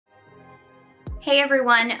Hey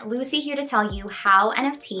everyone, Lucy here to tell you how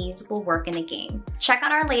NFTs will work in the game. Check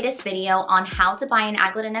out our latest video on how to buy an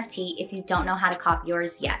Aglet NFT if you don't know how to cop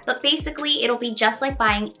yours yet. But basically, it'll be just like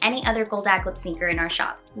buying any other gold Aglet sneaker in our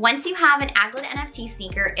shop. Once you have an Aglet NFT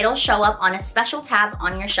sneaker, it'll show up on a special tab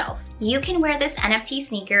on your shelf. You can wear this NFT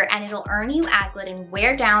sneaker and it'll earn you Aglet and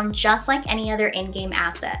wear down just like any other in-game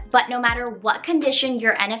asset. But no matter what condition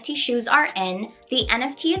your NFT shoes are in, the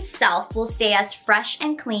NFT itself will stay as fresh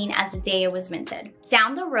and clean as the day it was minted.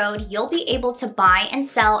 Down the road, you'll be able to buy and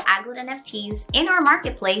sell Aglet NFTs in our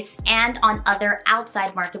marketplace and on other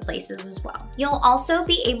outside marketplaces as well. You'll also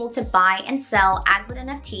be able to buy and sell Aglet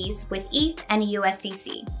NFTs with ETH and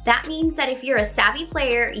USDC. That means that if you're a savvy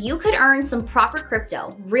player, you could earn some proper crypto,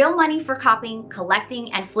 real money for copying,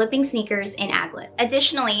 collecting, and flipping sneakers in Aglet.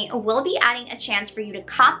 Additionally, we'll be adding a chance for you to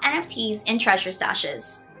cop NFTs in treasure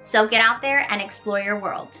stashes. So get out there and explore your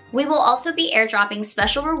world. We will also be airdropping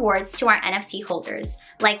special rewards to our NFT holders,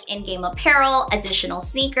 like in-game apparel, additional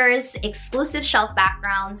sneakers, exclusive shelf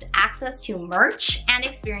backgrounds, access to merch and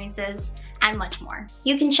experiences, and much more.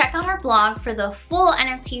 You can check out our blog for the full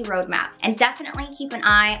NFT roadmap, and definitely keep an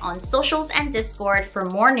eye on socials and Discord for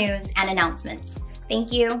more news and announcements.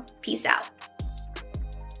 Thank you. Peace out.